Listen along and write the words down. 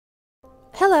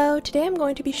Hello, today I'm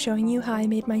going to be showing you how I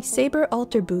made my Saber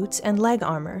altar boots and leg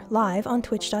armor live on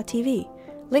twitch.tv.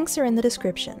 Links are in the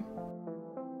description.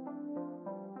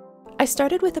 I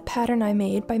started with a pattern I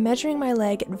made by measuring my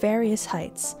leg at various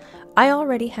heights. I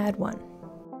already had one.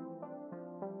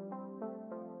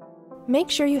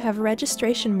 Make sure you have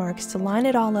registration marks to line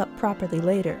it all up properly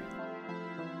later.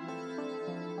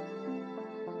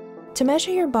 To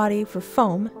measure your body for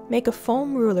foam, make a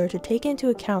foam ruler to take into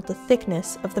account the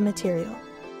thickness of the material.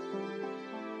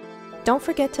 Don't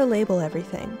forget to label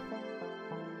everything.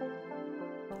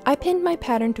 I pinned my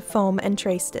pattern to foam and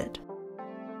traced it.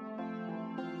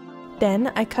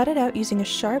 Then I cut it out using a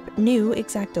sharp, new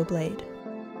Xacto blade.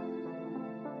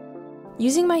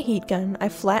 Using my heat gun, I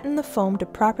flattened the foam to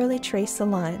properly trace the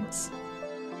lines.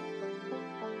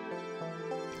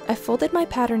 I folded my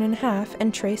pattern in half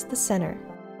and traced the center.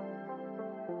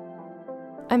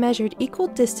 I measured equal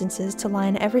distances to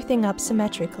line everything up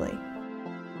symmetrically.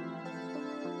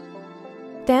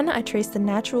 Then I traced the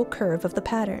natural curve of the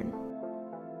pattern.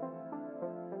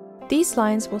 These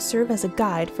lines will serve as a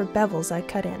guide for bevels I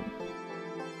cut in.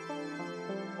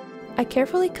 I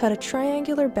carefully cut a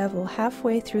triangular bevel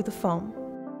halfway through the foam,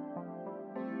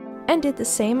 and did the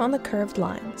same on the curved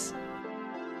lines.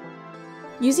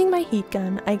 Using my heat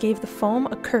gun, I gave the foam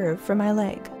a curve for my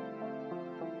leg.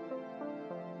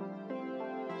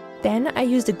 Then I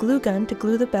used a glue gun to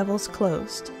glue the bevels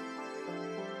closed.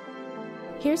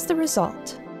 Here's the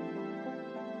result.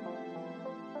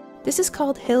 This is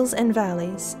called hills and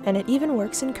valleys, and it even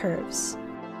works in curves.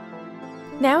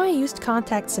 Now I used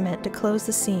contact cement to close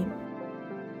the seam.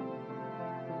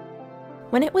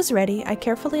 When it was ready, I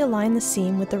carefully aligned the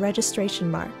seam with the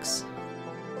registration marks.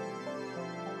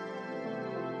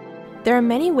 There are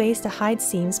many ways to hide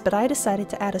seams, but I decided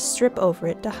to add a strip over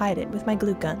it to hide it with my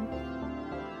glue gun.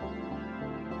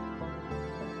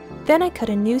 Then I cut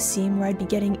a new seam where I'd be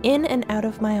getting in and out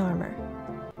of my armor.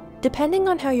 Depending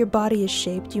on how your body is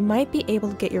shaped, you might be able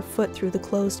to get your foot through the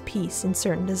closed piece in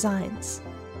certain designs.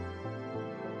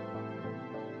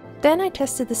 Then I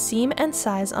tested the seam and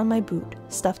size on my boot,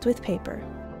 stuffed with paper.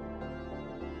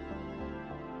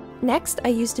 Next, I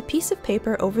used a piece of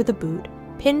paper over the boot,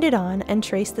 pinned it on, and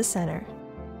traced the center.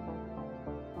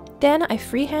 Then I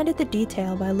freehanded the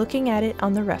detail by looking at it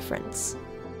on the reference.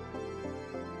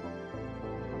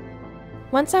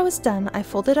 Once I was done, I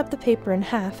folded up the paper in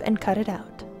half and cut it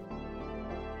out.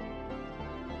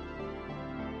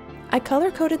 I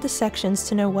color-coded the sections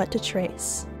to know what to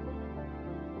trace.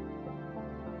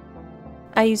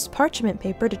 I used parchment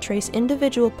paper to trace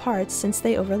individual parts since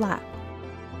they overlap.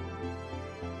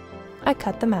 I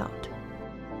cut them out.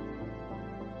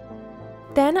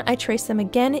 Then I traced them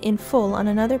again in full on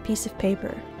another piece of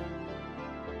paper.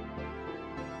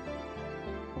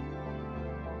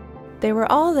 They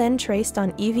were all then traced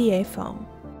on EVA foam,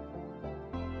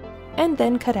 and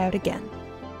then cut out again.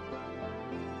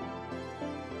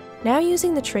 Now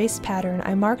using the traced pattern,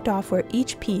 I marked off where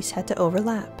each piece had to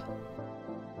overlap.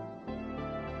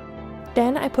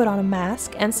 Then I put on a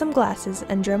mask and some glasses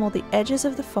and Dremeled the edges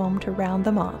of the foam to round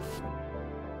them off.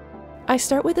 I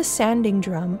start with a sanding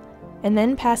drum, and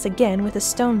then pass again with a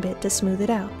stone bit to smooth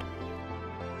it out.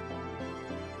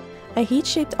 I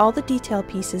heat-shaped all the detail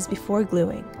pieces before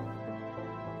gluing.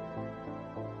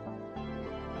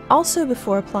 Also,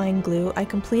 before applying glue, I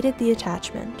completed the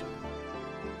attachment.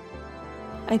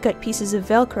 I cut pieces of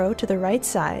Velcro to the right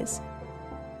size.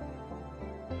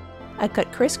 I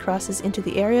cut crisscrosses into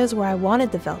the areas where I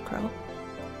wanted the Velcro.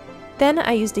 Then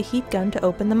I used a heat gun to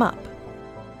open them up.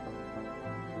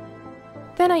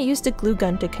 Then I used a glue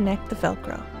gun to connect the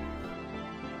Velcro.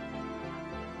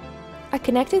 I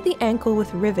connected the ankle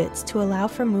with rivets to allow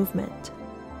for movement.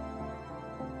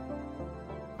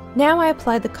 Now I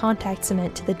applied the contact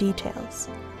cement to the details.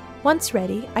 Once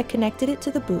ready, I connected it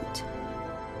to the boot.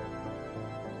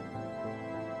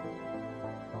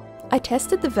 I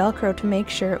tested the Velcro to make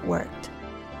sure it worked.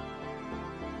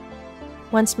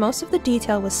 Once most of the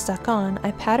detail was stuck on,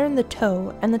 I patterned the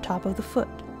toe and the top of the foot.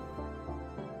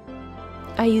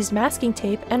 I used masking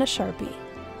tape and a Sharpie,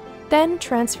 then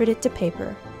transferred it to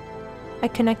paper. I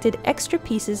connected extra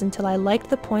pieces until I liked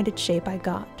the pointed shape I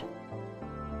got.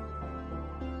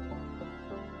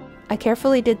 I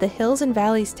carefully did the hills and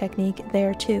valleys technique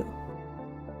there too.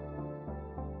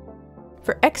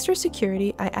 For extra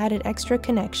security, I added extra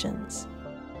connections.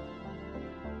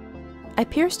 I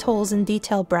pierced holes in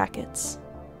detail brackets.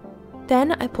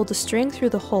 Then I pulled a string through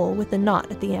the hole with a knot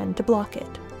at the end to block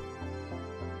it.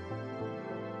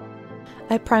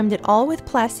 I primed it all with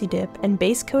Plastidip and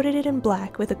base coated it in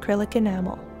black with acrylic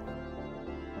enamel.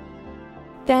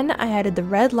 Then I added the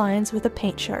red lines with a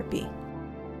paint Sharpie.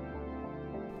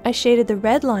 I shaded the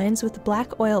red lines with the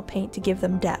black oil paint to give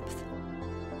them depth.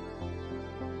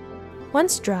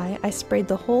 Once dry, I sprayed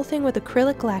the whole thing with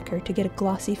acrylic lacquer to get a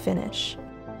glossy finish.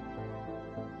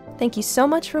 Thank you so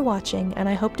much for watching, and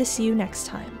I hope to see you next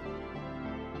time.